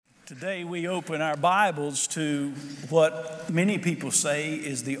Today we open our Bibles to what many people say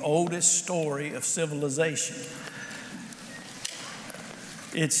is the oldest story of civilization.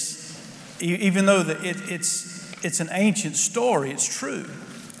 Even though it's an ancient story, it's true.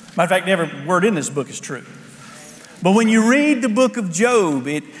 Matter of fact, every word in this book is true. But when you read the book of Job,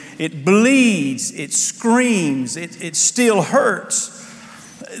 it bleeds, it screams, it still hurts.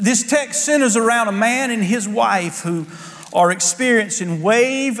 This text centers around a man and his wife who are experiencing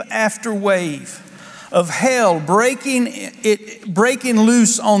wave after wave of hell breaking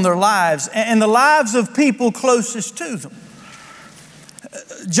loose on their lives and the lives of people closest to them.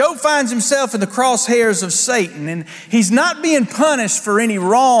 Job finds himself in the crosshairs of Satan, and he's not being punished for any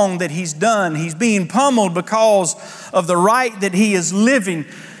wrong that he's done. He's being pummeled because of the right that he is living.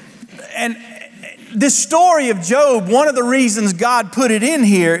 And this story of Job, one of the reasons God put it in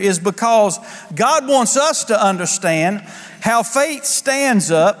here is because God wants us to understand how faith stands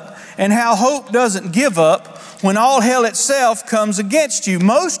up and how hope doesn't give up when all hell itself comes against you.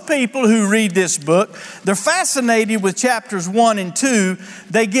 Most people who read this book, they're fascinated with chapters 1 and 2.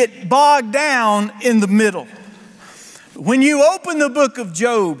 They get bogged down in the middle. When you open the book of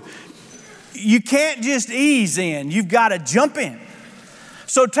Job, you can't just ease in. You've got to jump in.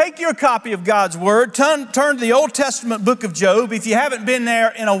 So take your copy of God's Word, turn to the Old Testament book of Job. If you haven't been there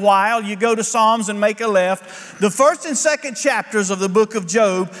in a while, you go to Psalms and make a left. The first and second chapters of the book of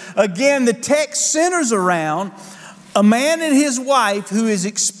Job, again, the text centers around a man and his wife who are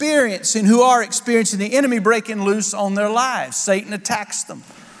experiencing the enemy breaking loose on their lives. Satan attacks them.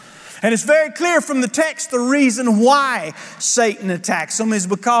 And it's very clear from the text the reason why Satan attacks them is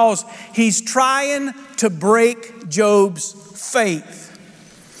because he's trying to break Job's faith.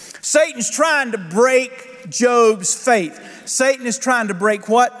 Satan's trying to break Job's faith. Satan is trying to break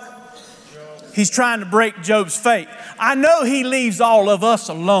what? He's trying to break Job's faith. I know he leaves all of us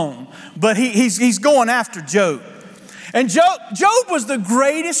alone, but he's going after Job. And Job was the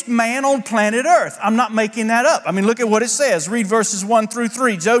greatest man on planet Earth. I'm not making that up. I mean, look at what it says. Read verses 1 through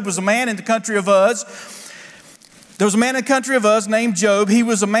 3. Job was a man in the country of Uz. There was a man in the country of Uz named Job. He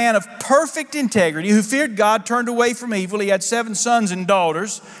was a man of perfect integrity who feared God, turned away from evil. He had 7 sons and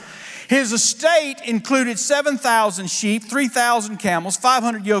daughters. His estate included 7,000 sheep, 3,000 camels,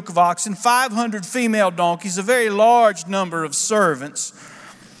 500 yoke of oxen, 500 female donkeys, a very large number of servants.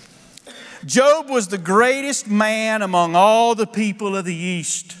 Job was the greatest man among all the people of the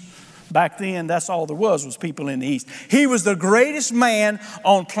East. Back then, that's all there was people in the East. He was the greatest man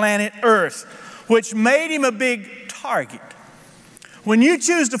on planet Earth, which made him a big target. When you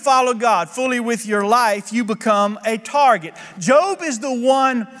choose to follow God fully with your life, you become a target. Job is the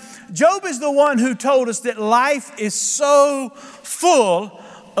one who told us that life is so full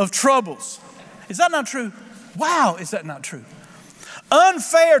of troubles. Is that not true? Wow, is that not true?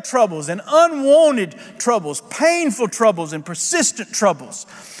 Unfair troubles and unwanted troubles, painful troubles and persistent troubles.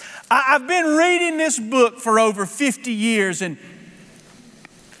 I've been reading this book for over 50 years, and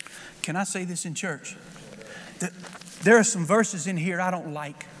can I say this in church? There are some verses in here I don't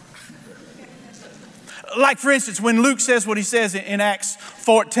like. Like, for instance, when Luke says what he says in Acts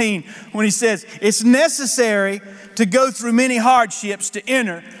 14, when he says, it's necessary to go through many hardships to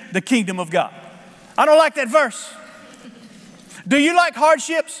enter the kingdom of God. I don't like that verse. Do you like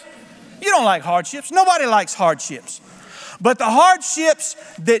hardships? You don't like hardships. Nobody likes hardships. But the hardships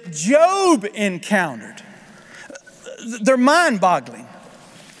that Job encountered, they're mind-boggling.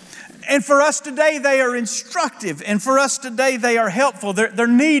 And for us today, they are instructive. And for us today, they are helpful. They're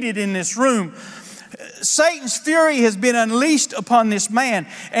needed in this room. Satan's fury has been unleashed upon this man,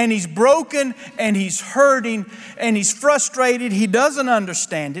 and he's broken, and he's hurting, and he's frustrated. He doesn't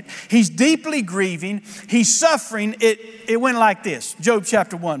understand it. He's deeply grieving. He's suffering. It went like this. Job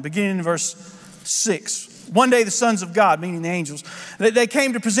chapter 1, beginning in verse 6. One day the sons of God, meaning the angels, they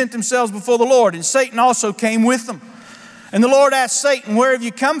came to present themselves before the Lord, and Satan also came with them. And the Lord asked Satan, where have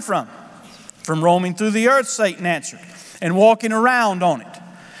you come from? From roaming through the earth, Satan answered, and walking around on it.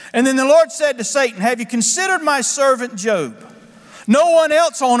 And then the Lord said to Satan, have you considered my servant Job? No one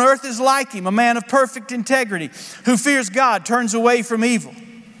else on earth is like him, a man of perfect integrity, who fears God, turns away from evil.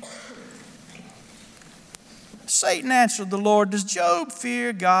 Satan answered the Lord, does Job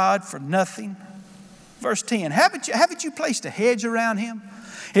fear God for nothing? Verse 10, haven't you placed a hedge around him?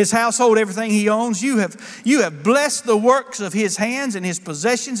 His household, everything he owns, you have blessed the works of his hands, and his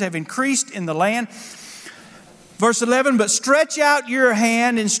possessions have increased in the land. Verse 11, but stretch out your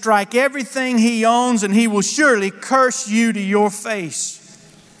hand and strike everything he owns, and he will surely curse you to your face.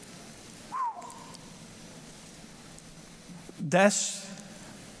 That's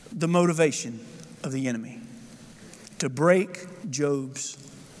the motivation of the enemy, to break Job's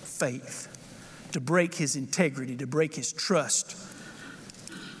faith, to break his integrity, to break his trust.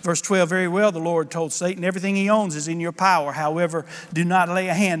 Verse 12, very well, the Lord told Satan, everything he owns is in your power. However, do not lay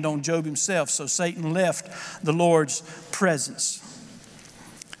a hand on Job himself. So Satan left the Lord's presence.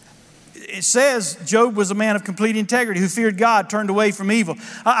 It says Job was a man of complete integrity who feared God, turned away from evil.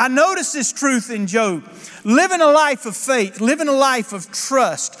 I notice this truth in Job. Living a life of faith, living a life of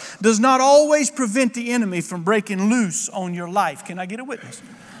trust does not always prevent the enemy from breaking loose on your life. Can I get a witness?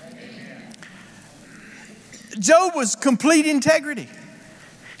 Job was complete integrity.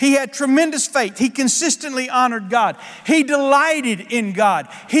 He had tremendous faith. He consistently honored God. He delighted in God.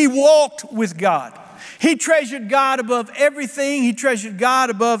 He walked with God. He treasured God above everything. He treasured God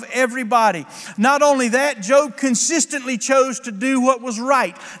above everybody. Not only that, Job consistently chose to do what was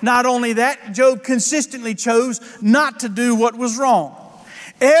right. Not only that, Job consistently chose not to do what was wrong.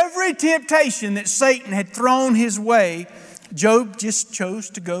 Every temptation that Satan had thrown his way, Job just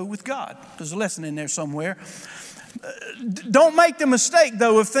chose to go with God. There's a lesson in there somewhere. Don't make the mistake,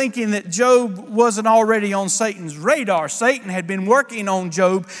 though, of thinking that Job wasn't already on Satan's radar. Satan had been working on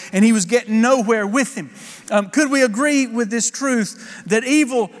Job, and he was getting nowhere with him. Could we agree with this truth that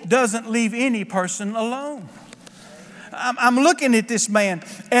evil doesn't leave any person alone? I'm looking at this man,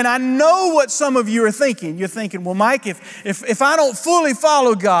 and I know what some of you are thinking. You're thinking, well, Mike, if I don't fully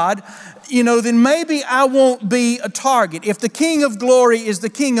follow God, then maybe I won't be a target. If the King of Glory is the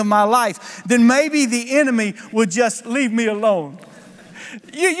king of my life, then maybe the enemy will just leave me alone.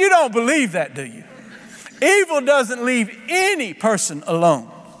 You don't believe that, do you? Evil doesn't leave any person alone.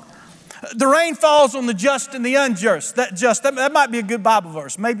 The rain falls on the just and the unjust. That might be a good Bible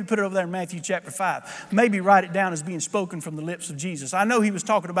verse. Maybe put it over there in Matthew chapter 5. Maybe write it down as being spoken from the lips of Jesus. I know he was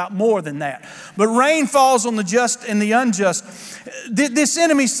talking about more than that. But rain falls on the just and the unjust. This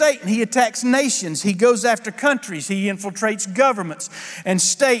enemy, Satan, he attacks nations. He goes after countries. He infiltrates governments and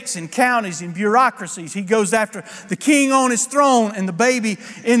states and counties and bureaucracies. He goes after the king on his throne and the baby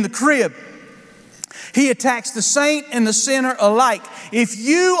in the crib. He attacks the saint and the sinner alike. If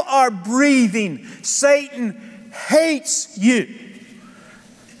you are breathing, Satan hates you.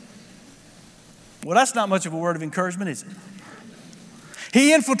 Well, that's not much of a word of encouragement, is it?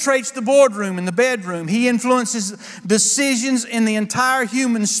 He infiltrates the boardroom and the bedroom. He influences decisions in the entire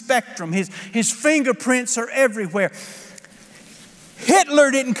human spectrum. His fingerprints are everywhere.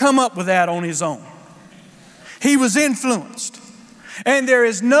 Hitler didn't come up with that on his own. He was influenced. And there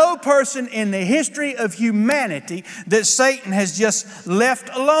is no person in the history of humanity that Satan has just left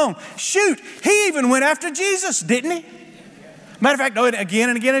alone. Shoot, he even went after Jesus, didn't he? Matter of fact, again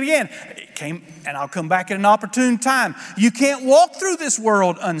and again and again. It came, and I'll come back at an opportune time. You can't walk through this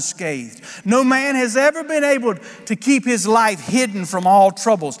world unscathed. No man has ever been able to keep his life hidden from all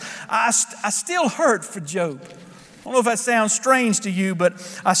troubles. I still hurt for Job. I don't know if that sounds strange to you, but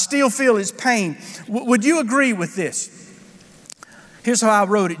I still feel his pain. Would you agree with this? Here's how I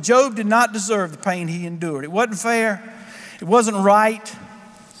wrote it. Job did not deserve the pain he endured. It wasn't fair. It wasn't right.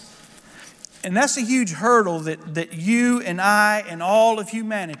 And that's a huge hurdle that you and I and all of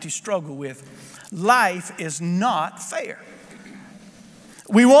humanity struggle with. Life is not fair.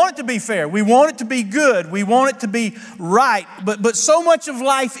 We want it to be fair. We want it to be good. We want it to be right. But so much of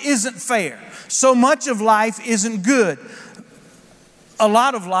life isn't fair. So much of life isn't good. A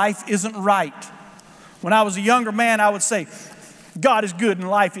lot of life isn't right. When I was a younger man, I would say, God is good and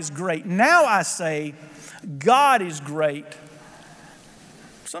life is great. Now I say, God is great.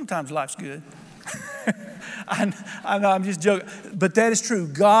 Sometimes life's good. I know, I'm just joking. But that is true.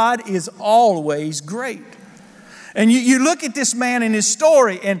 God is always great. And you look at this man in his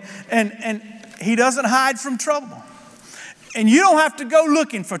story, and he doesn't hide from trouble. And you don't have to go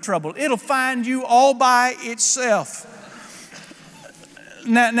looking for trouble. It'll find you all by itself.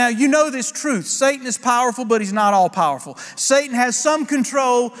 Now you know this truth. Satan is powerful, but he's not all powerful. Satan has some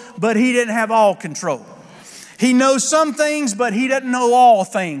control, but he didn't have all control. He knows some things, but he doesn't know all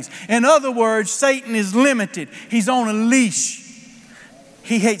things. In other words, Satan is limited. He's on a leash.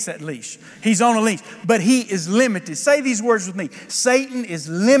 He hates that leash. He's on a leash, but he is limited. Say these words with me. Satan is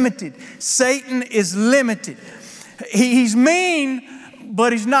limited. Satan is limited. He's mean,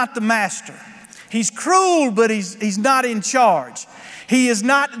 but he's not the master. He's cruel, but he's not in charge. He is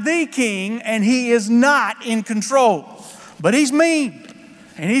not the king, and he is not in control. But he's mean,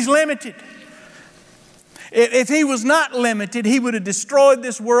 and he's limited. If he was not limited, he would have destroyed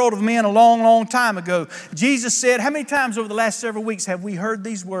this world of men a long, long time ago. Jesus said, how many times over the last several weeks have we heard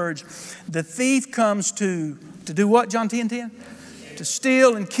these words? The thief comes to do what, John 10:10? To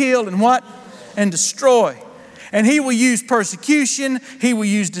steal and kill and what? And destroy. And He will use persecution, He will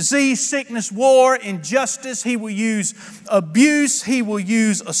use disease, sickness, war, injustice, He will use abuse, He will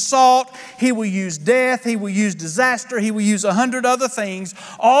use assault, He will use death, He will use disaster, He will use 100 other things,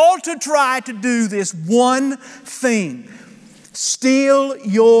 all to try to do this one thing: steal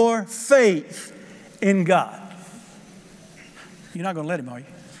your faith in God. You're not going to let Him, are you?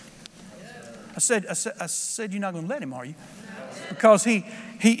 I said you're not going to let Him, are you? Because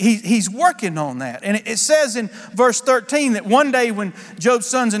He's working on that. And it says in verse 13 that one day when Job's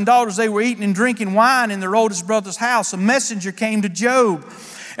sons and daughters, they were eating and drinking wine in their oldest brother's house, a messenger came to Job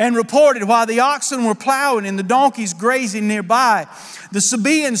and reported, while the oxen were plowing and the donkeys grazing nearby, the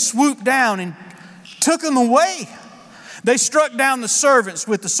Sabaeans swooped down and took them away. They struck down the servants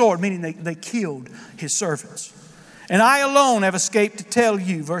with the sword, meaning they killed his servants. And I alone have escaped to tell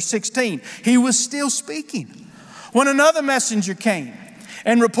you. Verse 16, he was still speaking when another messenger came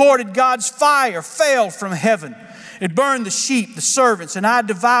and reported, God's fire fell from heaven. It burned the sheep, the servants, and I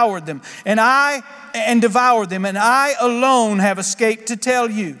devoured them. And I alone have escaped to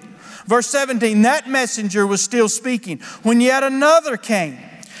tell you. Verse 17, that messenger was still speaking when yet another came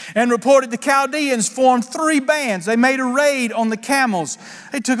and reported the Chaldeans formed 3 bands. They made a raid on the camels.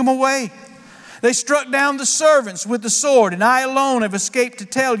 They took them away. They struck down the servants with the sword, and I alone have escaped to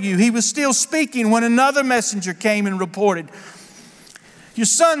tell you. He was still speaking when another messenger came and reported, your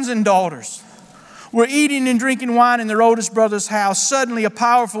sons and daughters were eating and drinking wine in their oldest brother's house. Suddenly a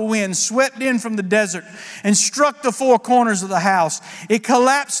powerful wind swept in from the desert and struck the 4 corners of the house. It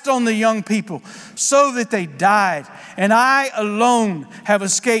collapsed on the young people so that they died, and I alone have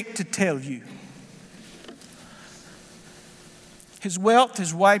escaped to tell you. His wealth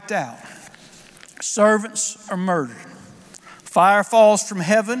is wiped out. Servants are murdered. Fire falls from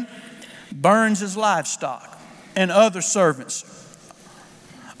heaven, burns his livestock and other servants.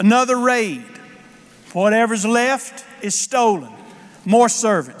 Another raid. Whatever's left is stolen. More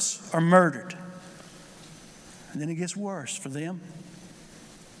servants are murdered. And then it gets worse for them.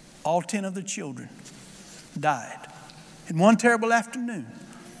 All 10 of their children died in one terrible afternoon.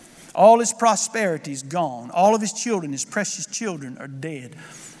 All his prosperity is gone. All of his children, his precious children, are dead.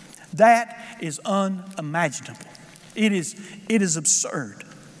 That is unimaginable. It is absurd.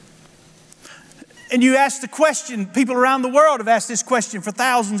 And you ask the question, people around the world have asked this question for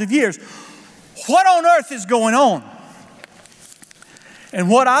thousands of years. What on earth is going on? And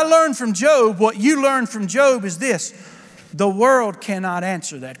what I learned from Job, what you learned from Job is this: the world cannot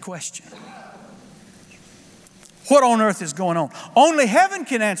answer that question. What on earth is going on? Only heaven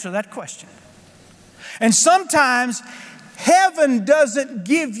can answer that question. And sometimes heaven doesn't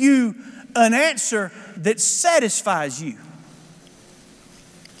give you an answer that satisfies you.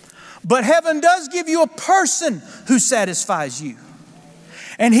 But heaven does give you a person who satisfies you.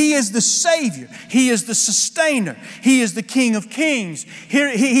 And He is the Savior. He is the sustainer. He is the King of Kings.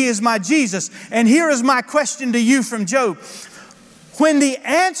 He is my Jesus. And here is my question to you from Job. When the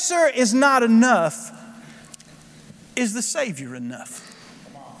answer is not enough, is the Savior enough?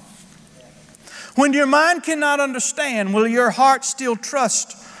 When your mind cannot understand, will your heart still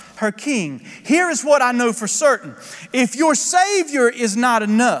trust her King? Here is what I know for certain. If your Savior is not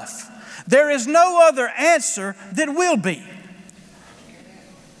enough, there is no other answer that will be.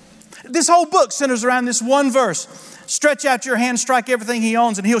 This whole book centers around this one verse. Stretch out your hand, strike everything He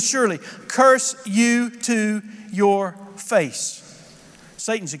owns, and He'll surely curse you to your face.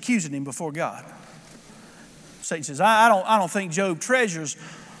 Satan's accusing him before God. Satan says, I don't think Job treasures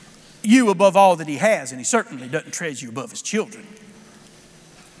you above all that he has, and he certainly doesn't treasure you above his children.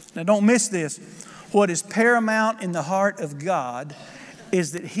 Now don't miss this. What is paramount in the heart of God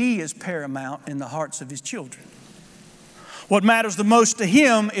is that He is paramount in the hearts of His children. What matters the most to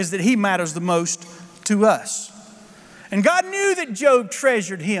Him is that He matters the most to us. And God knew that Job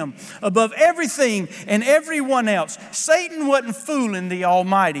treasured Him above everything and everyone else. Satan wasn't fooling the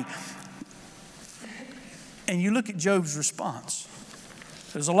Almighty. And you look at Job's response.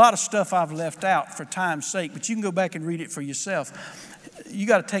 There's a lot of stuff I've left out for time's sake, but you can go back and read it for yourself. You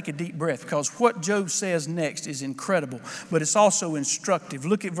got to take a deep breath, because what Job says next is incredible, but it's also instructive.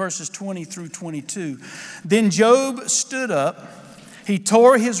 Look at verses 20 through 22. Then Job stood up. He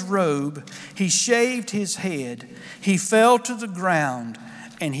tore his robe. He shaved his head. He fell to the ground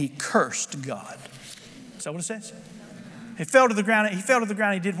and he cursed God. Is that what it says? He fell to the ground.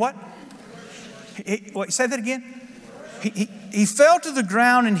 He did what? Say that again. He fell to the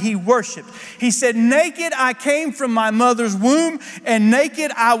ground and he worshiped. He said, naked I came from my mother's womb, and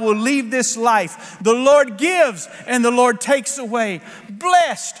naked I will leave this life. The Lord gives and the Lord takes away.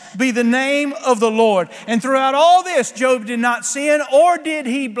 Blessed be the name of the Lord. And throughout all this, Job did not sin, or did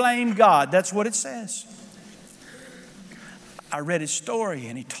he blame God. That's what it says. I read his story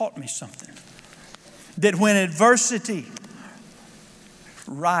and he taught me something. That when adversity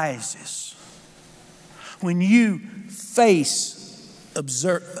rises, when you face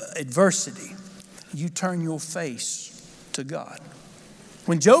adversity, you turn your face to God.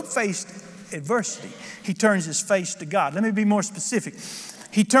 When Job faced adversity, he turns his face to God. Let me be more specific.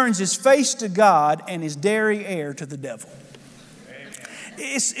 He turns his face to God and his derriere to the devil.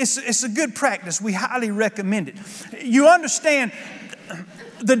 It's a good practice. We highly recommend it. You understand,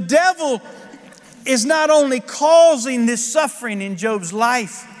 the devil is not only causing this suffering in Job's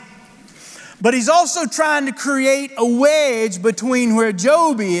life, but he's also trying to create a wedge between where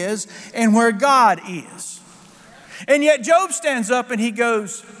Job is and where God is. And yet Job stands up and he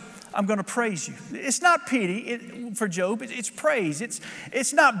goes, I'm going to praise you. It's not pity for Job. It's praise.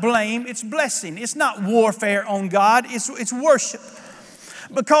 It's not blame. It's blessing. It's not warfare on God. It's worship.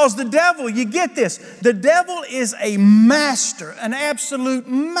 Because the devil, you get this, the devil is a master, an absolute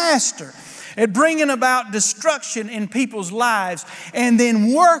master at bringing about destruction in people's lives and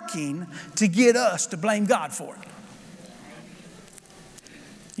then working to get us to blame God for it.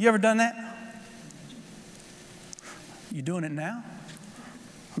 You ever done that? You doing it now?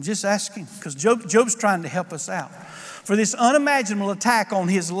 I'm just asking, because Job's trying to help us out. For this unimaginable attack on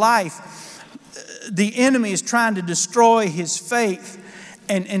his life, the enemy is trying to destroy his faith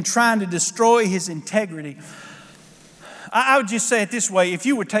and trying to destroy his integrity. I would just say it this way. If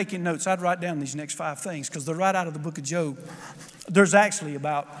you were taking notes, I'd write down these next 5 things because they're right out of the book of Job. There's actually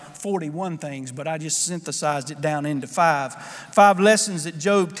about 41 things, but I just synthesized it down into 5. 5 lessons that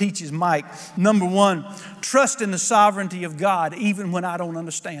Job teaches Mike. Number 1, trust in the sovereignty of God even when I don't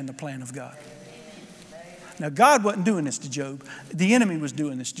understand the plan of God. Now, God wasn't doing this to Job. The enemy was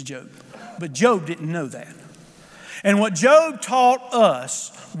doing this to Job. But Job didn't know that. And what Job taught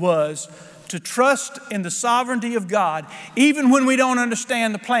us was to trust in the sovereignty of God even when we don't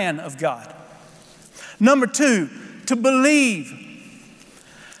understand the plan of God. Number 2, to believe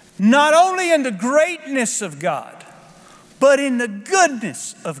not only in the greatness of God, but in the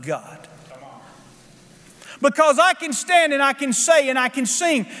goodness of God. Because I can stand and I can say and I can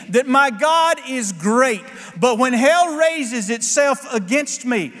sing that my God is great, but when hell raises itself against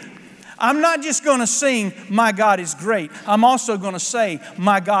me, I'm not just going to sing, my God is great. I'm also going to say,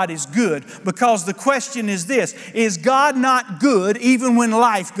 my God is good. Because the question is this, is God not good even when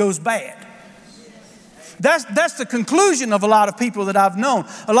life goes bad? That's the conclusion of a lot of people that I've known.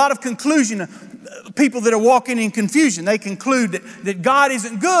 A lot of conclusion of people that are walking in confusion. They conclude that God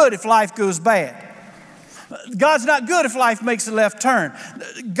isn't good if life goes bad. God's not good if life makes a left turn.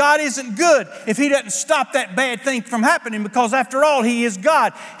 God isn't good if He doesn't stop that bad thing from happening, because after all, He is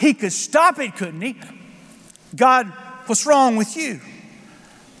God. He could stop it, couldn't He? God, what's wrong with you?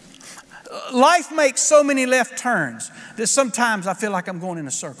 Life makes so many left turns that sometimes I feel like I'm going in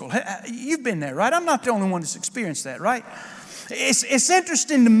a circle. You've been there, right? I'm not the only one that's experienced that, right? It's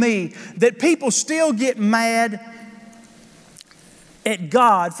interesting to me that people still get mad at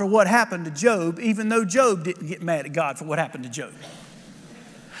God for what happened to Job, even though Job didn't get mad at God for what happened to Job.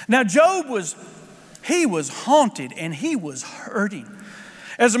 Now, Job was haunted and he was hurting.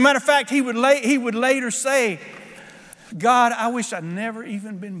 As a matter of fact, he would later say, God, I wish I'd never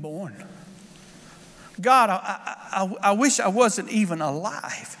even been born. God, I wish I wasn't even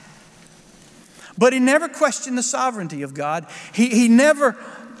alive. But he never questioned the sovereignty of God. He never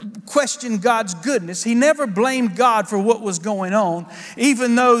questioned God's goodness. He never blamed God for what was going on.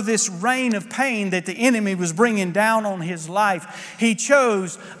 Even though this reign of pain that the enemy was bringing down on his life, he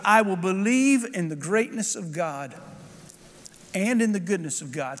chose, I will believe in the greatness of God and in the goodness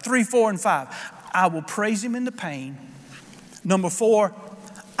of God. 3, 4, and 5. I will praise Him in the pain. Number 4,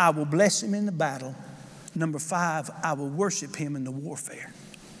 I will bless Him in the battle. Number 5, I will worship Him in the warfare.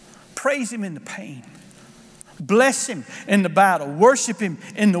 Praise Him in the pain. Bless Him in the battle. Worship Him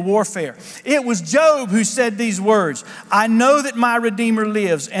in the warfare. It was Job who said these words, I know that my Redeemer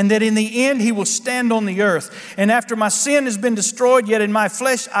lives and that in the end He will stand on the earth. And after my sin has been destroyed, yet in my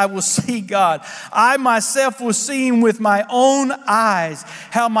flesh I will see God. I myself will see Him with my own eyes,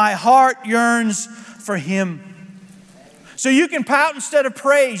 how my heart yearns for Him. So you can pout instead of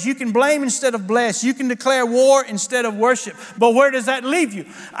praise. You can blame instead of bless. You can declare war instead of worship. But where does that leave you?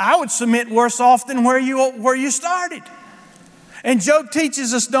 I would submit worse off than where you started. And Job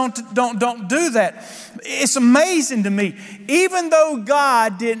teaches us don't do that. It's amazing to me. Even though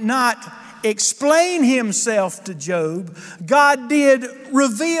God did not explain himself to Job. God did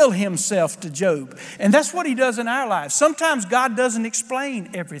reveal himself to Job. And that's what he does in our lives. Sometimes God doesn't explain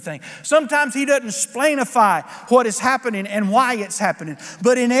everything. Sometimes he doesn't explainify what is happening and why it's happening.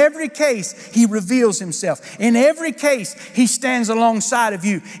 But in every case, he reveals himself. In every case, he stands alongside of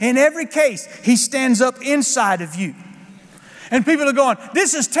you. In every case, he stands up inside of you. And people are going,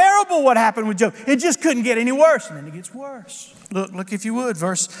 this is terrible what happened with Job. It just couldn't get any worse. And then it gets worse. Look if you would,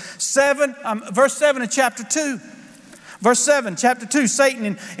 verse 7 of chapter 2. Verse 7, chapter 2,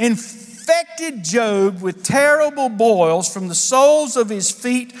 Satan infected Job with terrible boils from the soles of his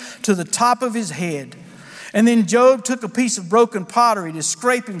feet to the top of his head. And then Job took a piece of broken pottery to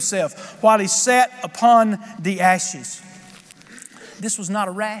scrape himself while he sat upon the ashes. This was not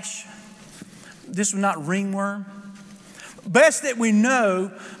a rash. This was not ringworm. Best that we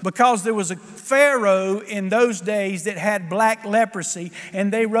know, because there was a Pharaoh in those days that had black leprosy,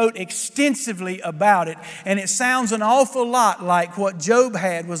 and they wrote extensively about it. And it sounds an awful lot like what Job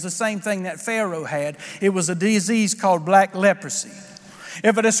had was the same thing that Pharaoh had. It was a disease called black leprosy.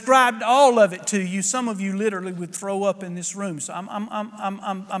 If I described all of it to you, some of you literally would throw up in this room. So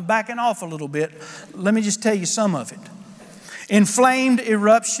I'm backing off a little bit. Let me just tell you some of it. Inflamed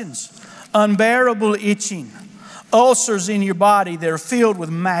eruptions, unbearable itching, ulcers in your body that are filled with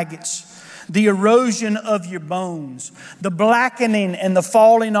maggots, the erosion of your bones, the blackening and the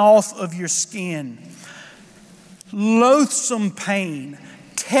falling off of your skin, loathsome pain,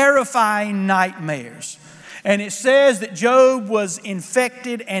 terrifying nightmares. And it says that Job was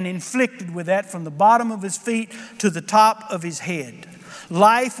infected and inflicted with that from the bottom of his feet to the top of his head.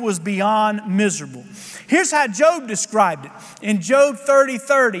 Life was beyond miserable. Here's how Job described it. In Job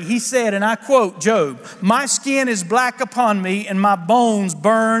 30:30, he said, and I quote Job, "My skin is black upon me and my bones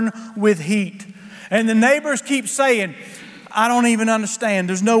burn with heat." And the neighbors keep saying, "I don't even understand.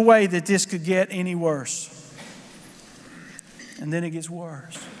 There's no way that this could get any worse." And then it gets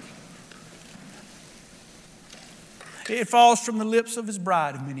worse. It falls from the lips of his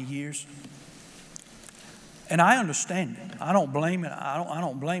bride of many years. And I understand it. I don't blame it. I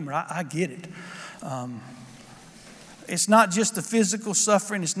don't blame her. I get it. It's not just the physical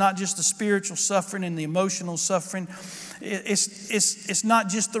suffering. It's not just the spiritual suffering and the emotional suffering. It's not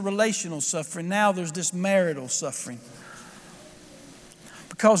just the relational suffering. Now there's this marital suffering.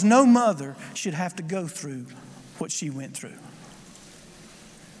 Because no mother should have to go through what she went through.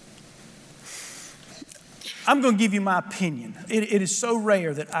 I'm going to give you my opinion. It is so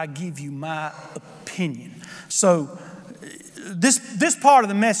rare that I give you my opinion. So this part of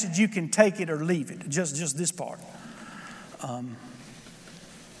the message, you can take it or leave it. Just this part.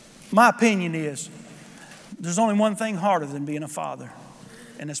 My opinion is there's only one thing harder than being a father,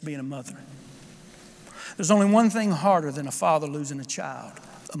 and that's being a mother. There's only one thing harder than a father losing a child,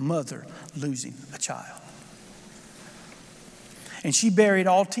 a mother losing a child. And she buried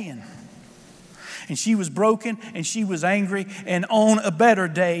all 10. And she was broken and she was angry. And on a better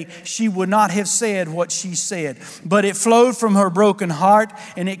day, she would not have said what she said. But it flowed from her broken heart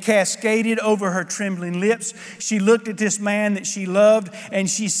and it cascaded over her trembling lips. She looked at this man that she loved and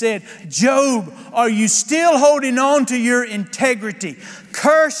she said, "Job, are you still holding on to your integrity?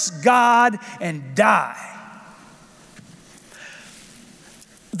 Curse God and die."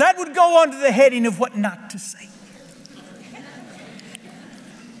 That would go under the heading of what not to say.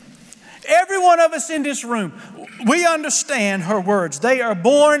 Every one of us in this room, we understand her words. They are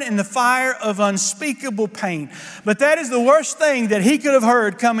born in the fire of unspeakable pain. But that is the worst thing that he could have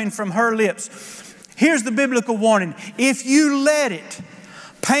heard coming from her lips. Here's the biblical warning. If you let it,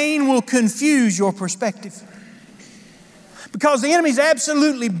 pain will confuse your perspective. Because the enemy is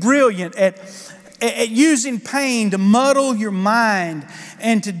absolutely brilliant at using pain to muddle your mind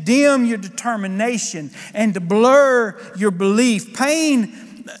and to dim your determination and to blur your belief.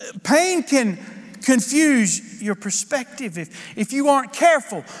 Pain can confuse your perspective. If you aren't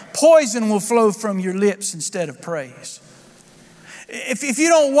careful, poison will flow from your lips instead of praise. If you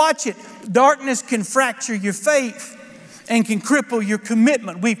don't watch it, darkness can fracture your faith and can cripple your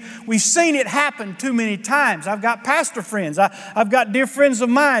commitment. We've seen it happen too many times. I've got pastor friends. I've got dear friends of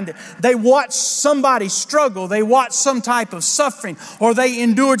mine. They watch somebody struggle. They watch some type of suffering, or they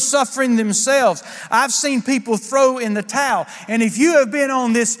endured suffering themselves. I've seen people throw in the towel. And if you have been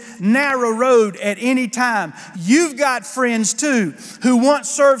on this narrow road at any time, you've got friends too who once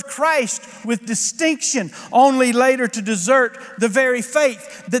served Christ with distinction, only later to desert the very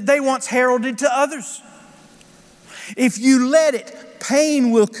faith that they once heralded to others. If you let it,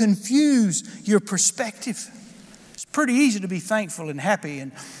 pain will confuse your perspective. It's pretty easy to be thankful and happy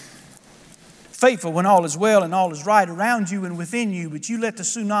and faithful when all is well and all is right around you and within you, but you let the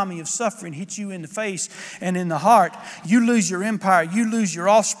tsunami of suffering hit you in the face and in the heart. You lose your empire. You lose your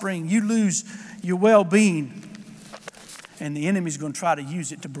offspring. You lose your well-being. And the enemy's going to try to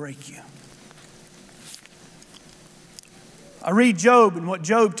use it to break you. I read Job, and what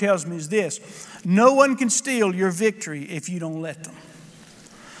Job tells me is this: no one can steal your victory if you don't let them.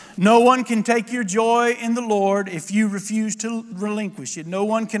 No one can take your joy in the Lord if you refuse to relinquish it. No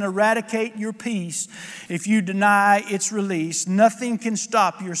one can eradicate your peace if you deny its release. Nothing can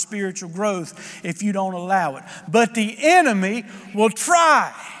stop your spiritual growth if you don't allow it. But the enemy will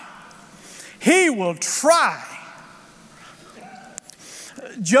try. He will try.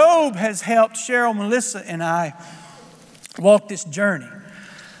 Job has helped Cheryl, Melissa, and I walk this journey.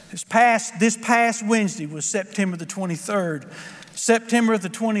 This past Wednesday was September the 23rd. September the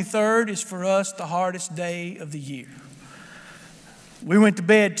 23rd is for us the hardest day of the year. We went to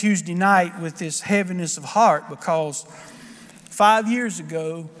bed Tuesday night with this heaviness of heart because 5 years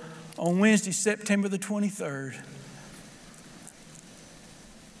ago, on Wednesday, September the 23rd,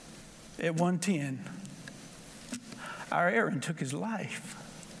 at 1:10, our Aaron took his life.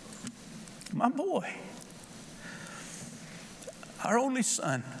 My boy, our only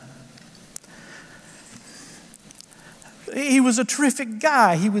son. He was a terrific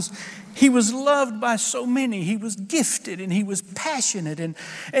guy. He was loved by so many. He was gifted and he was passionate and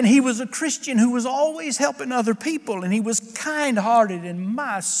he was a Christian who was always helping other people, and he was kind-hearted, and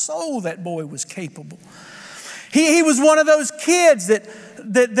my soul, that boy was capable. He was one of those kids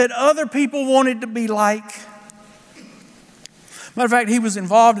that other people wanted to be like. Matter of fact, he was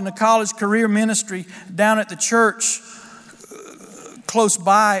involved in a college career ministry down at the church close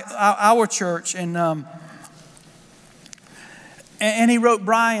by our church, and he wrote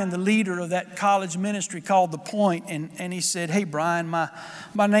Brian, the leader of that college ministry called The Point, and he said, "Hey, Brian, my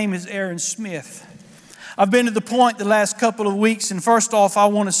name is Aaron Smith. I've been to The Point the last couple of weeks, and first off, I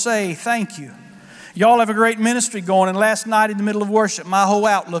want to say thank you. Y'all have a great ministry going, and last night in the middle of worship, my whole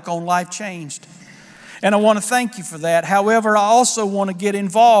outlook on life changed. And I want to thank you for that. However, I also want to get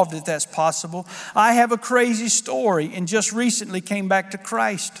involved if that's possible. I have a crazy story and just recently came back to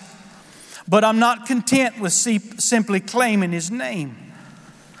Christ. But I'm not content with simply claiming His name.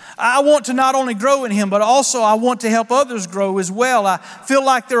 I want to not only grow in Him, but also I want to help others grow as well. I feel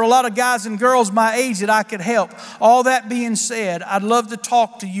like there are a lot of guys and girls my age that I could help. All that being said, I'd love to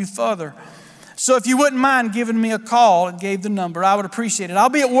talk to you further. So if you wouldn't mind giving me a call," and gave the number, "I would appreciate it. I'll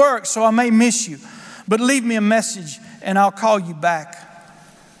be at work, so I may miss you. But leave me a message and I'll call you back.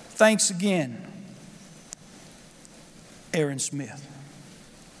 Thanks again, Aaron Smith."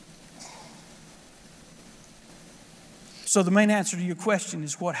 So the main answer to your question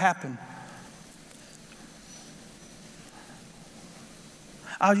is what happened.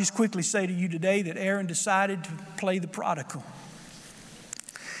 I'll just quickly say to you today that Aaron decided to play the prodigal.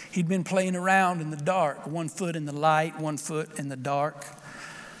 He'd been playing around in the dark, 1 foot in the light, 1 foot in the dark.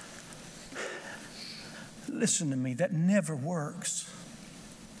 Listen to me, that never works.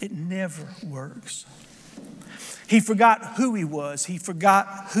 It never works. He forgot who he was. He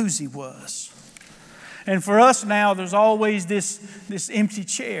forgot whose he was. And for us now, there's always this empty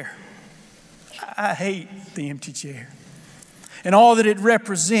chair. I hate the empty chair. And all that it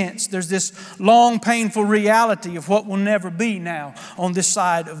represents, there's this long, painful reality of what will never be now on this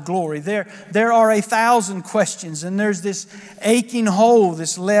side of glory. There are 1,000 questions, and there's this aching hole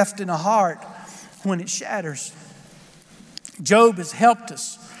that's left in a heart when it shatters. Job has helped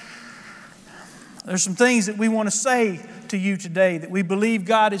us. There's some things that we want to say to you today that we believe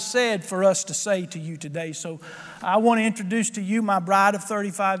God has said for us to say to you today. So I want to introduce to you my bride of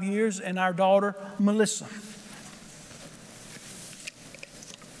 35 years and our daughter, Melissa.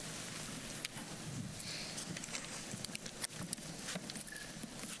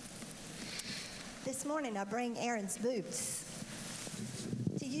 This morning I bring Aaron's boots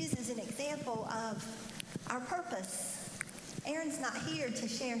to use as an example of our purpose. Aaron's not here to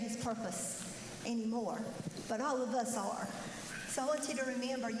share his purpose anymore, but all of us are. So I want you to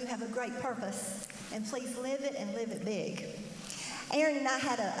remember you have a great purpose, and please live it and live it big. Aaron and I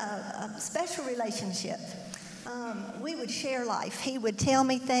had a special relationship. We would share life. He would tell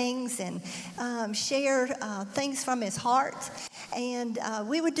me things and share things from his heart, and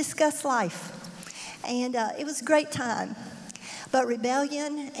we would discuss life. And it was a great time. But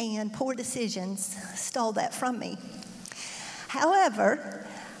rebellion and poor decisions stole that from me. However,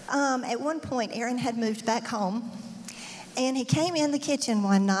 at one point, Aaron had moved back home. And he came in the kitchen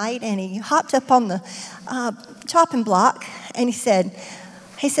one night and he hopped up on the chopping block and he said,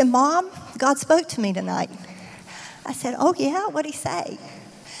 "Mom, God spoke to me tonight." I said, "Oh yeah, what'd he say?"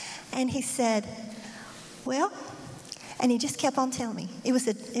 And he said, well, and he just kept on telling me. It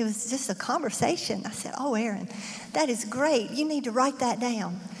was just a conversation. I said, oh, Aaron, that is great. You need to write that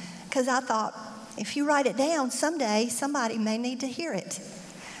down. Because I thought, if you write it down, someday somebody may need to hear it.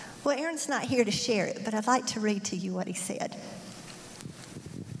 Well, Aaron's not here to share it, but I'd like to read to you what he said.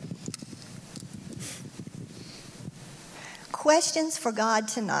 Questions for God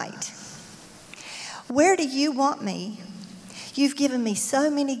tonight. Where do you want me? You've given me so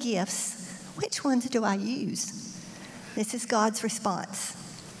many gifts. Which ones do I use? This is God's response.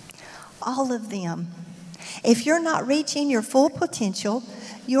 All of them. If you're not reaching your full potential,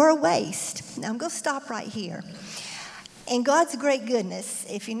 you're a waste. Now I'm going to stop right here. In God's great goodness,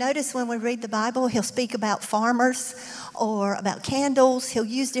 if you notice when we read the Bible, he'll speak about farmers or about candles. He'll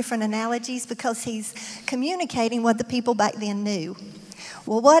use different analogies because he's communicating what the people back then knew.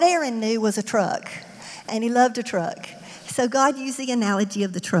 Well, what Aaron knew was a truck, and he loved a truck. So God used the analogy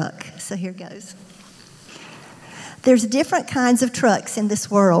of the truck. So here goes. There's different kinds of trucks in this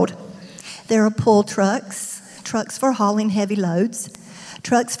world. There are pull trucks, trucks for hauling heavy loads,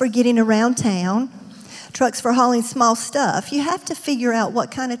 trucks for getting around town, trucks for hauling small stuff. You have to figure out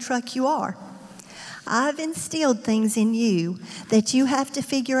what kind of truck you are. I've instilled things in you that you have to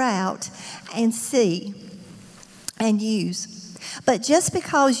figure out and see and use. But just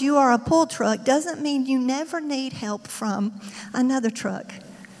because you are a pull truck doesn't mean you never need help from another truck.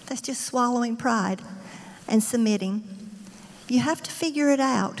 That's just swallowing pride and submitting. You have to figure it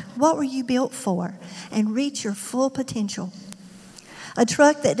out. What were you built for? And reach your full potential. A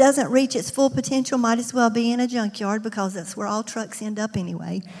truck that doesn't reach its full potential might as well be in a junkyard because that's where all trucks end up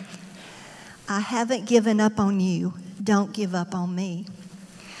anyway. I haven't given up on you. Don't give up on me.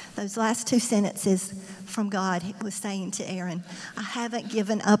 Those last two sentences from God was saying to Aaron, I haven't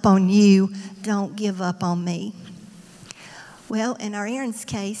given up on you. Don't give up on me. Well, in our Aaron's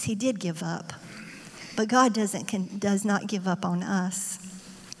case, he did give up. But God does not give up on us.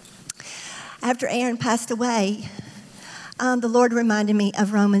 After Aaron passed away, the Lord reminded me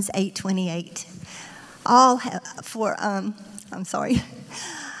of Romans 8:28. All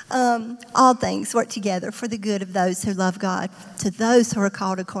things work together for the good of those who love God, to those who are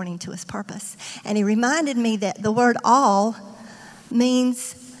called according to his purpose. And he reminded me that the word all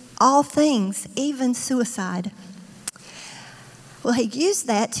means all things, even suicide. Well, he used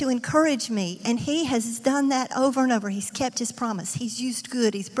that to encourage me, and he has done that over and over. He's kept his promise. He's used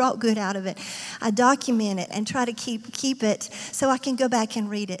good. He's brought good out of it. I document it and try to keep it so I can go back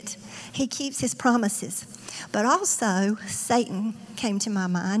and read it. He keeps his promises. But also, Satan came to my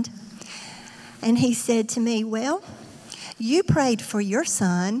mind, and he said to me, well, you prayed for your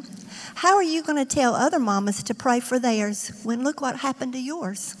son. How are you going to tell other mamas to pray for theirs when look what happened to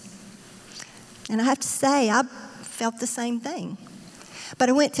yours? And I have to say, I felt the same thing. But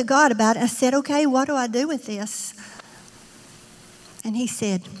I went to God about it. I said, okay, what do I do with this? And he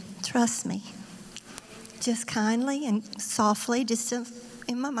said, trust me. Just kindly and softly, just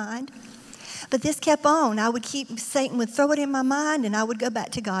in my mind. But this kept on. Satan would throw it in my mind, and I would go back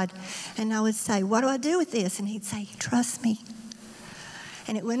to God. And I would say, what do I do with this? And he'd say, trust me.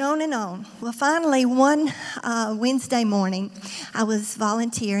 And it went on and on. Well, finally, one Wednesday morning, I was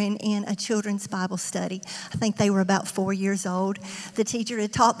volunteering in a children's Bible study. I think they were about 4 years old. The teacher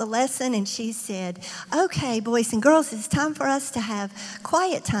had taught the lesson, and she said, okay, boys and girls, it's time for us to have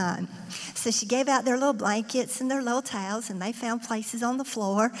quiet time. So she gave out their little blankets and their little towels, and they found places on the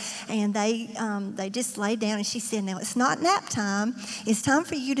floor, and they just laid down. And she said, now, it's not nap time. It's time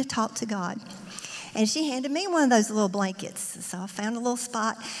for you to talk to God. And she handed me one of those little blankets. So I found a little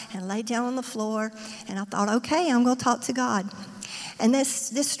spot and laid down on the floor. And I thought, okay, I'm going to talk to God. And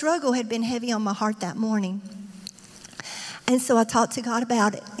this struggle had been heavy on my heart that morning. And so I talked to God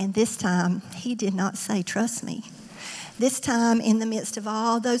about it. And this time, he did not say, trust me. This time, in the midst of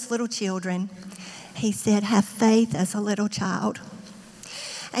all those little children, he said, have faith as a little child.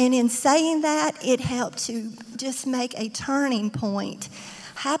 And in saying that, it helped to just make a turning point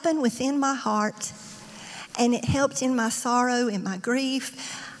happen within my heart, and it helped in my sorrow, in my grief.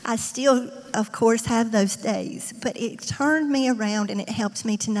 I still, of course, have those days, but it turned me around, and it helped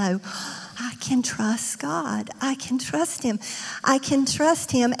me to know I can trust God. I can trust him. I can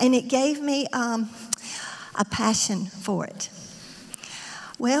trust him, and it gave me a passion for it.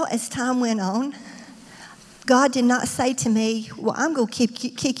 Well, as time went on, God did not say to me, well, I'm going to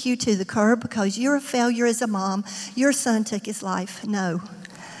kick you to the curb because you're a failure as a mom. Your son took his life. No.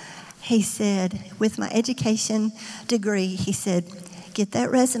 He said, with my education degree, he said, get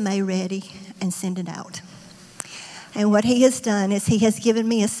that resume ready and send it out. And what he has done is he has given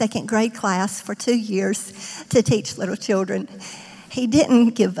me a second grade class for 2 years to teach little children. He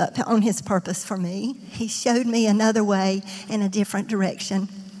didn't give up on his purpose for me. He showed me another way in a different direction.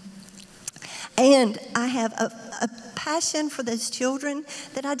 And I have a passion for those children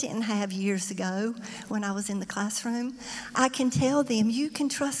that I didn't have years ago when I was in the classroom. I can tell them, you can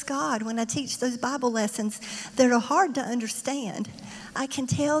trust God. When I teach those Bible lessons that are hard to understand, I can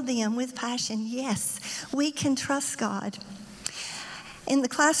tell them with passion, yes, we can trust God. In the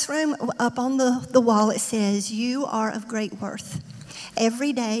classroom, up on the wall, it says, you are of great worth.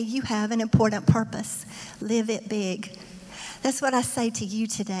 Every day you have an important purpose. Live it big. That's what I say to you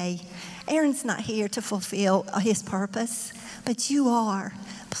today. Aaron's not here to fulfill his purpose, but you are.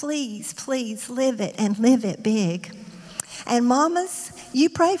 Please, please live it and live it big. And mamas, you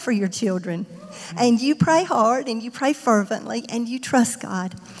pray for your children. And you pray hard and you pray fervently and you trust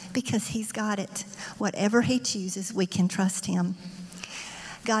God because he's got it. Whatever he chooses, we can trust him.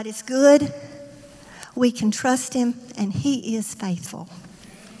 God is good. We can trust him and he is faithful.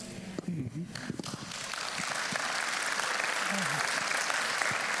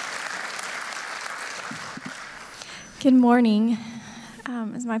 Good morning.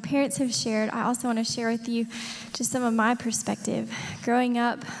 As my parents have shared, I also want to share with you just some of my perspective. Growing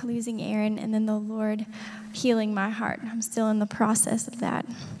up, losing Aaron, and then the Lord healing my heart. I'm still in the process of that.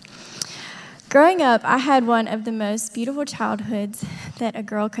 Growing up, I had one of the most beautiful childhoods that a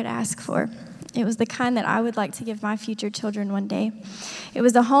girl could ask for. It was the kind that I would like to give my future children one day. It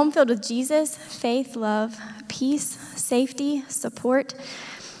was a home filled with Jesus, faith, love, peace, safety, support,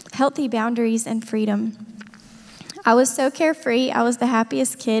 healthy boundaries, and freedom. I was so carefree. I was the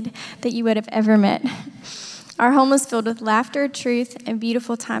happiest kid that you would have ever met. Our home was filled with laughter, truth, and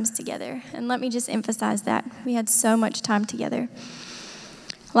beautiful times together. And let me just emphasize that. We had so much time together.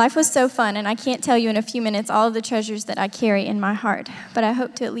 Life was so fun, and I can't tell you in a few minutes all of the treasures that I carry in my heart, but I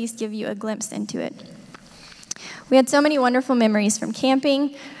hope to at least give you a glimpse into it. We had so many wonderful memories from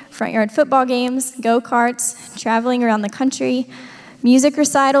camping, front yard football games, go-karts, traveling around the country, music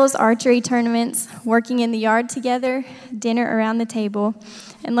recitals, archery tournaments, working in the yard together, dinner around the table,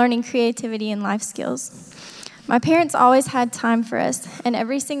 and learning creativity and life skills. My parents always had time for us, and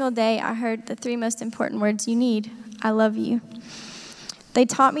every single day I heard the three most important words you need: I love you. They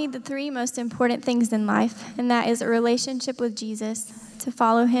taught me the three most important things in life, and that is a relationship with Jesus, to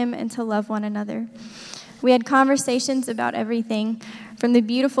follow him, and to love one another. We had conversations about everything, from the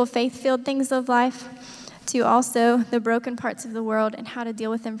beautiful faith-filled things of life to also the broken parts of the world and how to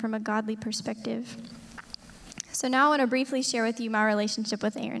deal with them from a godly perspective. So now I want to briefly share with you my relationship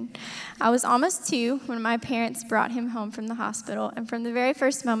with Aaron. I was almost 2 when my parents brought him home from the hospital, and from the very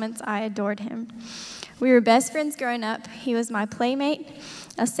first moments, I adored him. We were best friends growing up. He was my playmate,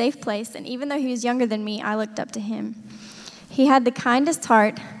 a safe place, and even though he was younger than me, I looked up to him. He had the kindest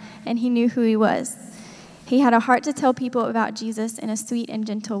heart, and he knew who he was. He had a heart to tell people about Jesus in a sweet and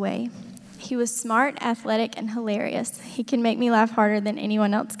gentle way. He was smart, athletic, and hilarious. He could make me laugh harder than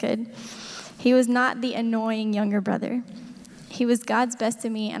anyone else could. He was not the annoying younger brother. He was God's best to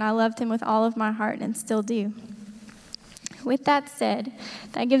me, and I loved him with all of my heart and still do. With that said,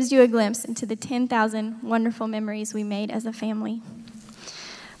 that gives you a glimpse into the 10,000 wonderful memories we made as a family.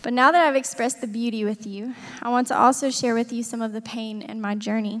 But now that I've expressed the beauty with you, I want to also share with you some of the pain in my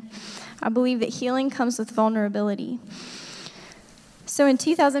journey. I believe that healing comes with vulnerability. So in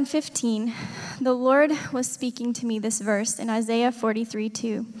 2015, the Lord was speaking to me this verse in Isaiah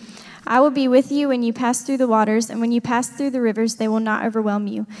 43:2. I will be with you when you pass through the waters, and when you pass through the rivers, they will not overwhelm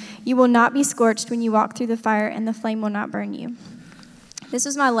you. You will not be scorched when you walk through the fire, and the flame will not burn you. This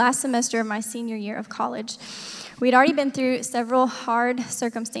was my last semester of my senior year of college. We'd already been through several hard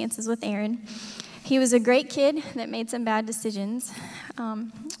circumstances with Aaron. He was a great kid that made some bad decisions,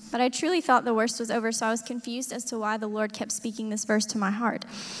 but I truly thought the worst was over, so I was confused as to why the Lord kept speaking this verse to my heart.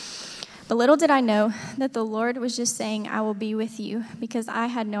 But little did I know that the Lord was just saying, I will be with you, because I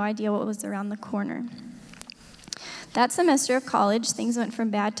had no idea what was around the corner. That semester of college, things went from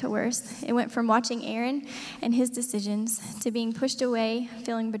bad to worse. It went from watching Aaron and his decisions to being pushed away,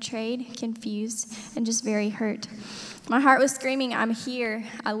 feeling betrayed, confused, and just very hurt. My heart was screaming, I'm here,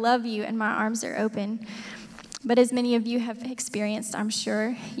 I love you, and my arms are open. But as many of you have experienced, I'm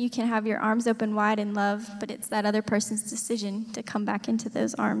sure, you can have your arms open wide in love, but it's that other person's decision to come back into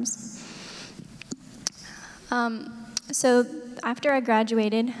those arms. So after I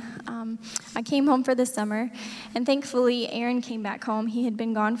graduated, I came home for the summer, and thankfully Aaron came back home. He had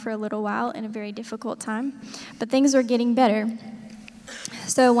been gone for a little while in a very difficult time, but things were getting better.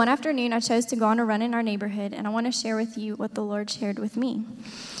 So one afternoon, I chose to go on a run in our neighborhood, and I want to share with you what the Lord shared with me.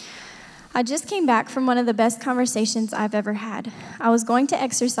 I just came back from one of the best conversations I've ever had. I was going to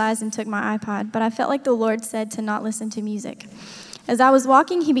exercise and took my iPod, but I felt like the Lord said to not listen to music. As I was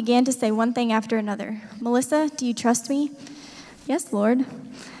walking, he began to say one thing after another. Melissa, do you trust me? Yes, Lord.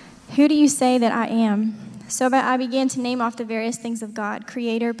 Who do you say that I am? So I began to name off the various things of God,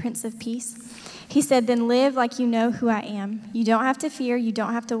 Creator, Prince of Peace. He said, then live like you know who I am. You don't have to fear. You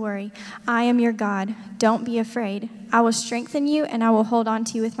don't have to worry. I am your God. Don't be afraid. I will strengthen you, and I will hold on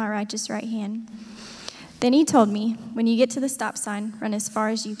to you with my righteous right hand. Then he told me, when you get to the stop sign, run as far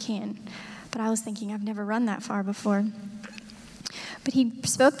as you can. But I was thinking, I've never run that far before. But he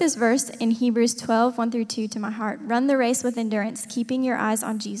spoke this verse in Hebrews 12, 1-2 to my heart. Run the race with endurance, keeping your eyes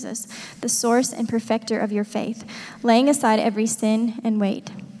on Jesus, the source and perfecter of your faith, laying aside every sin and weight.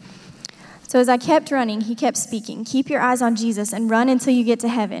 So as I kept running, he kept speaking. Keep your eyes on Jesus and run until you get to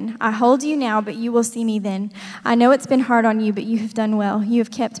heaven. I hold you now, but you will see me then. I know it's been hard on you, but you have done well. You have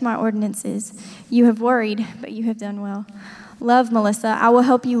kept my ordinances. You have worried, but you have done well. Love, Melissa. I will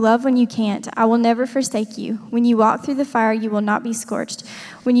help you love when you can't. I will never forsake you. When you walk through the fire, you will not be scorched.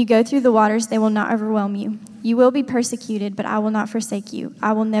 When you go through the waters, they will not overwhelm you. You will be persecuted, but I will not forsake you.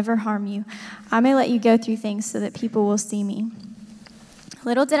 I will never harm you. I may let you go through things so that people will see me.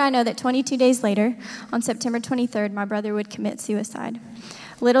 Little did I know that 22 days later, on September 23rd, my brother would commit suicide.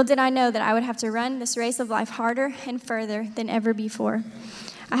 Little did I know that I would have to run this race of life harder and further than ever before.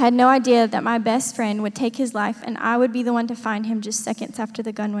 I had no idea that my best friend would take his life and I would be the one to find him just seconds after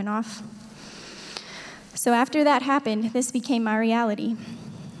the gun went off. So after that happened, this became my reality.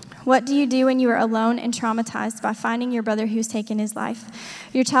 What do you do when you are alone and traumatized by finding your brother who's taken his life?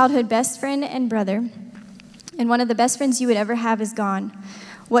 Your childhood best friend and brother, and one of the best friends you would ever have is gone.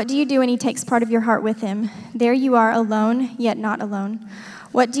 What do you do when he takes part of your heart with him? There you are alone, yet not alone.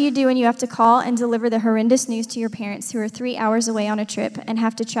 What do you do when you have to call and deliver the horrendous news to your parents who are 3 hours away on a trip and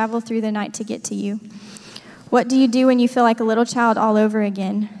have to travel through the night to get to you? What do you do when you feel like a little child all over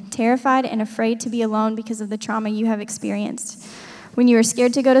again, terrified and afraid to be alone because of the trauma you have experienced? When you are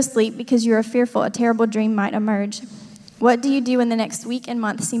scared to go to sleep because you are fearful a terrible dream might emerge? What do you do when the next week and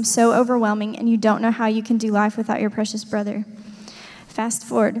month seem so overwhelming and you don't know how you can do life without your precious brother? Fast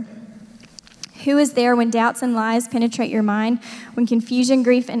forward. Who is there when doubts and lies penetrate your mind, when confusion,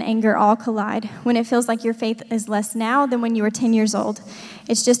 grief, and anger all collide, when it feels like your faith is less now than when you were 10 years old?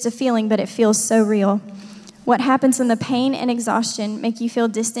 It's just a feeling, but it feels so real. What happens when the pain and exhaustion make you feel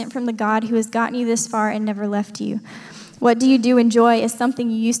distant from the God who has gotten you this far and never left you? What do you do when joy is something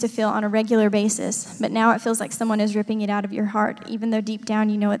you used to feel on a regular basis, but now it feels like someone is ripping it out of your heart, even though deep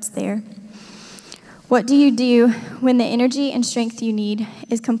down you know it's there? What do you do when the energy and strength you need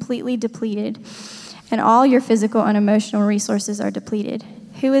is completely depleted and all your physical and emotional resources are depleted?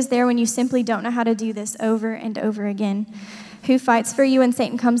 Who is there when you simply don't know how to do this over and over again? Who fights for you when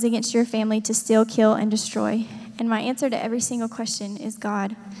Satan comes against your family to steal, kill, and destroy? And my answer to every single question is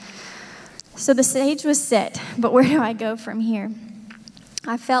God. So the stage was set, but where do I go from here?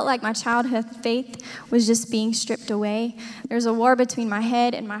 I felt like my childhood faith was just being stripped away. There was a war between my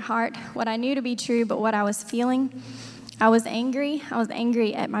head and my heart, what I knew to be true, but what I was feeling. I was angry. I was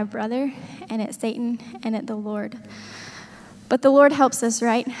angry at my brother and at Satan and at the Lord. But the Lord helps us,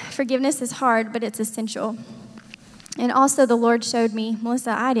 right? Forgiveness is hard, but it's essential. And also the Lord showed me,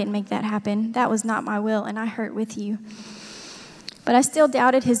 Melissa, I didn't make that happen. That was not my will, and I hurt with you. But I still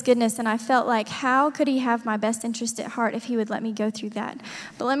doubted his goodness, and I felt like, how could he have my best interest at heart if he would let me go through that?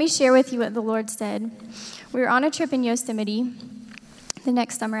 But let me share with you what the Lord said. We were on a trip in Yosemite the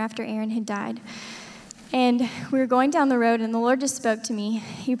next summer after Aaron had died. And we were going down the road, and the Lord just spoke to me.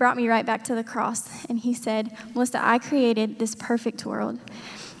 He brought me right back to the cross, and he said, Melissa, I created this perfect world.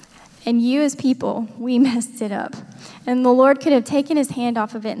 And you as people, we messed it up. And the Lord could have taken his hand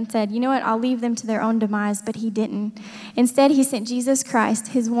off of it and said, you know what, I'll leave them to their own demise, but he didn't. Instead, he sent Jesus Christ,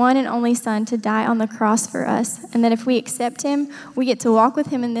 his one and only Son, to die on the cross for us. And that if we accept him, we get to walk with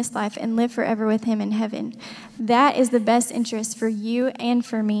him in this life and live forever with him in heaven. That is the best interest for you and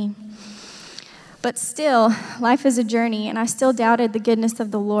for me. But still, life is a journey, and I still doubted the goodness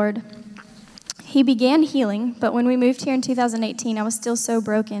of the Lord. He began healing, but when we moved here in 2018, I was still so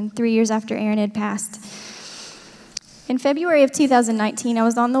broken 3 years after Aaron had passed. In February of 2019, I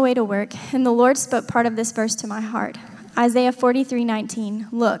was on the way to work, and the Lord spoke part of this verse to my heart. Isaiah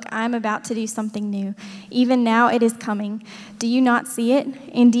 43:19. Look, I am about to do something new. Even now it is coming. Do you not see it?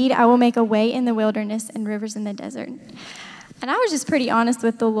 Indeed, I will make a way in the wilderness and rivers in the desert. And I was just pretty honest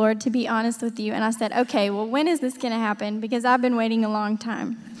with the Lord, to be honest with you. And I said, okay, well, when is this going to happen? Because I've been waiting a long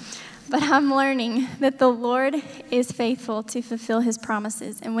time. But I'm learning that the Lord is faithful to fulfill his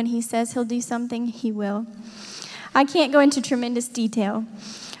promises. And when he says he'll do something, he will. I can't go into tremendous detail,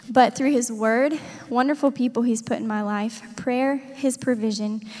 but through His Word, wonderful people He's put in my life, prayer, His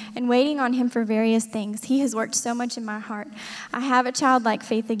provision, and waiting on Him for various things, He has worked so much in my heart. I have a childlike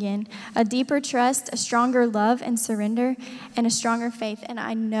faith again, a deeper trust, a stronger love and surrender, and a stronger faith, and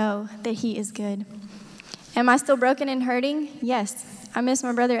I know that He is good. Am I still broken and hurting? Yes. I miss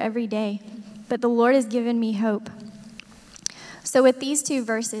my brother every day, but the Lord has given me hope. So with these 2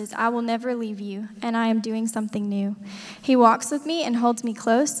 verses, I will never leave you, and I am doing something new. He walks with me and holds me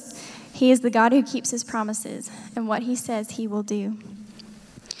close. He is the God who keeps His promises, and what He says He will do.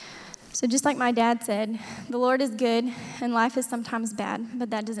 So just like my dad said, the Lord is good, and life is sometimes bad,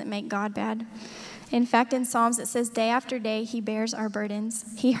 but that doesn't make God bad. In fact, in Psalms, it says, day after day, He bears our burdens.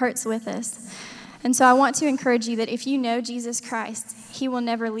 He hurts with us. And so I want to encourage you that if you know Jesus Christ, He will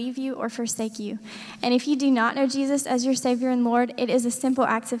never leave you or forsake you. And if you do not know Jesus as your Savior and Lord, it is a simple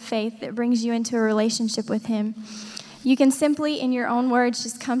act of faith that brings you into a relationship with Him. You can simply, in your own words,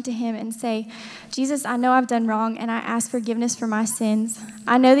 just come to Him and say, Jesus, I know I've done wrong, and I ask forgiveness for my sins.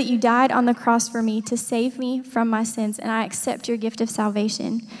 I know that You died on the cross for me to save me from my sins, and I accept Your gift of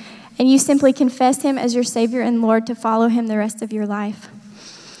salvation. And you simply confess Him as your Savior and Lord to follow Him the rest of your life.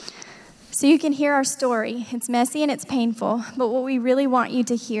 So you can hear our story. It's messy and it's painful, but what we really want you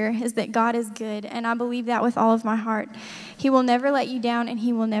to hear is that God is good, and I believe that with all of my heart. He will never let you down, and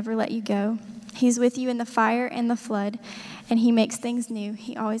He will never let you go. He's with you in the fire and the flood, and He makes things new.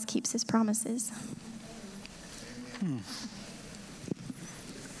 He always keeps His promises.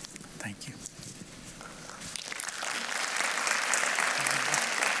 Thank you.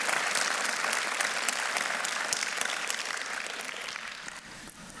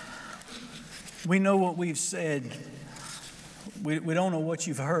 We know what we've said. We don't know what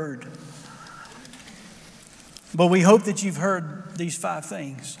you've heard. But we hope that you've heard these 5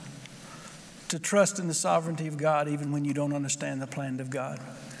 things. To trust in the sovereignty of God even when you don't understand the plan of God.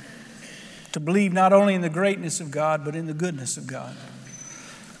 To believe not only in the greatness of God, but in the goodness of God.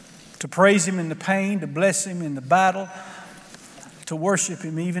 To praise Him in the pain, to bless Him in the battle, to worship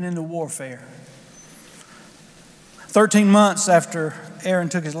Him even in the warfare. 13 months after Aaron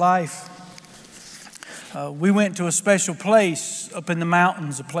took his life, we went to a special place up in the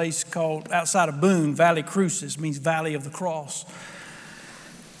mountains, a place called outside of Boone, Valley Cruces, means Valley of the Cross.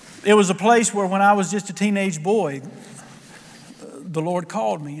 It was a place where when I was just a teenage boy, the Lord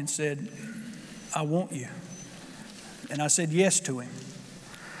called me and said, I want you. And I said yes to Him.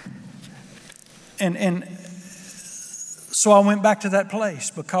 And so I went back to that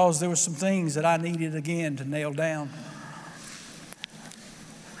place because there were some things that I needed again to nail down.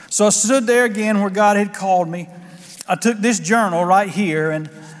 So I stood there again where God had called me. I took this journal right here and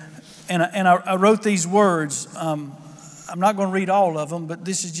I wrote these words. I'm not going to read all of them, but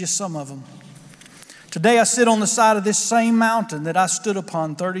this is just some of them. Today I sit on the side of this same mountain that I stood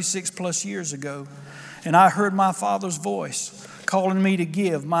upon 36 plus years ago, and I heard my Father's voice calling me to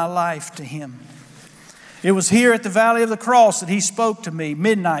give my life to Him. It was here at the Valley of the Cross that He spoke to me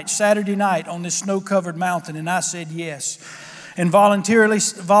midnight, Saturday night on this snow-covered mountain, and I said yes. And voluntarily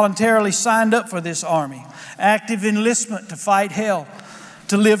signed up for this army. Active enlistment to fight hell,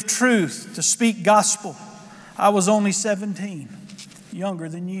 to live truth, to speak gospel. I was only 17, younger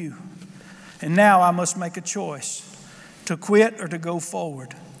than you. And now I must make a choice, to quit or to go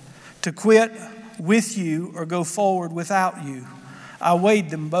forward. To quit with you or go forward without you. I weighed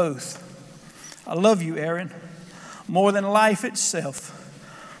them both. I love you, Aaron, more than life itself,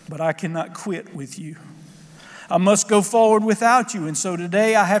 but I cannot quit with you. I must go forward without you. And so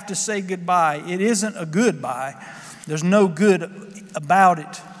today I have to say goodbye. It isn't a goodbye. There's no good about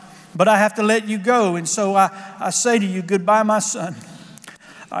it. But I have to let you go. And so I say to you, goodbye, my son.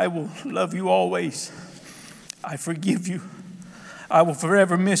 I will love you always. I forgive you. I will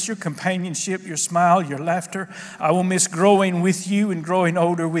forever miss your companionship, your smile, your laughter. I will miss growing with you and growing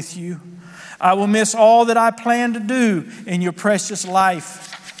older with you. I will miss all that I plan to do in your precious life.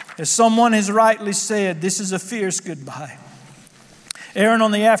 As someone has rightly said, this is a fierce goodbye. Aaron,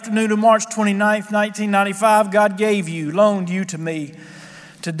 on the afternoon of March 29th, 1995, God gave you, loaned you to me.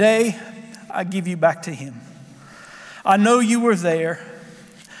 Today, I give you back to Him. I know you were there.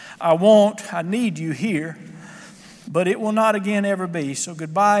 I need you here, but it will not again ever be. So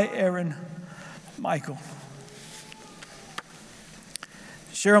goodbye, Aaron, Michael.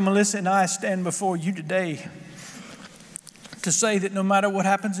 Cheryl, Melissa, and I stand before you today to say that no matter what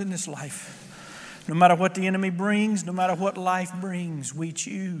happens in this life, no matter what the enemy brings, no matter what life brings, we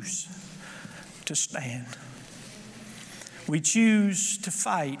choose to stand. We choose to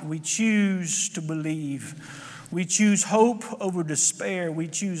fight. We choose to believe. We choose hope over despair. We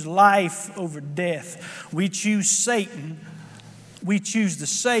choose life over death. We choose Satan. We choose the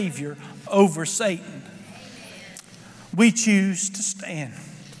Savior over Satan. We choose to stand.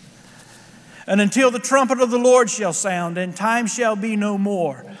 And until the trumpet of the Lord shall sound, and time shall be no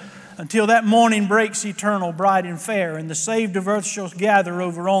more, until that morning breaks eternal, bright and fair, and the saved of earth shall gather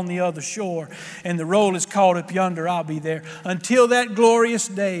over on the other shore, and the roll is called up yonder, I'll be there. Until that glorious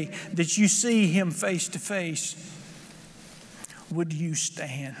day that you see Him face to face, would you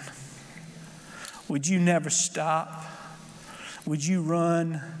stand? Would you never stop? Would you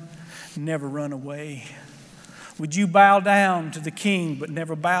run, never run away? Would you bow down to the King but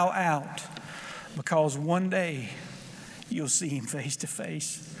never bow out? Because one day you'll see Him face to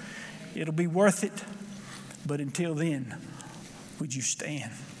face. It'll be worth it, but until then, would you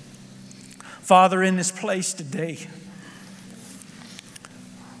stand? Father, in this place today,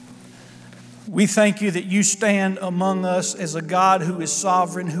 we thank you that you stand among us as a God who is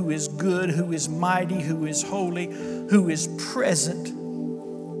sovereign, who is good, who is mighty, who is holy, who is present,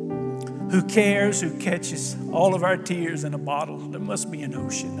 who cares, who catches all of our tears in a bottle. There must be an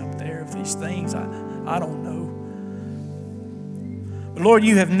ocean up there of these things. I don't know. But Lord,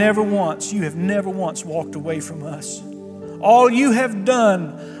 you have never once walked away from us. All you have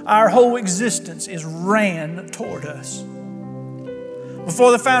done, our whole existence, is ran toward us.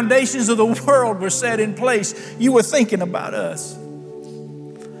 Before the foundations of the world were set in place, you were thinking about us.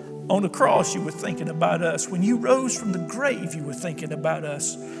 On the cross, you were thinking about us. When you rose from the grave, you were thinking about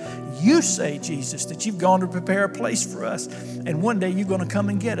us. You say, Jesus, that you've gone to prepare a place for us. And one day you're going to come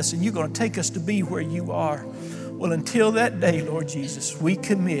and get us, and you're going to take us to be where you are. Well, until that day, Lord Jesus, we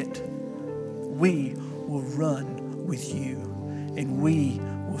commit. We will run with you, and we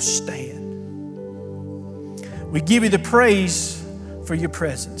will stand. We give you the praise for your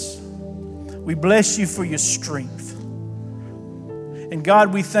presence. We bless you for your strength. And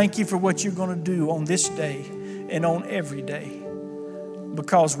God, we thank you for what you're going to do on this day and on every day,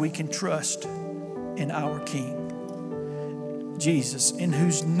 because we can trust in our King, Jesus, in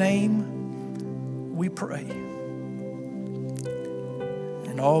whose name we pray.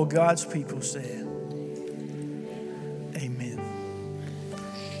 And all God's people said, amen.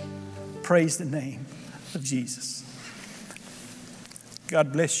 Praise the name of Jesus.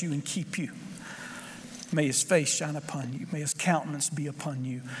 God bless you and keep you. May His face shine upon you. May His countenance be upon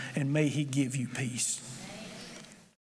you. And may He give you peace.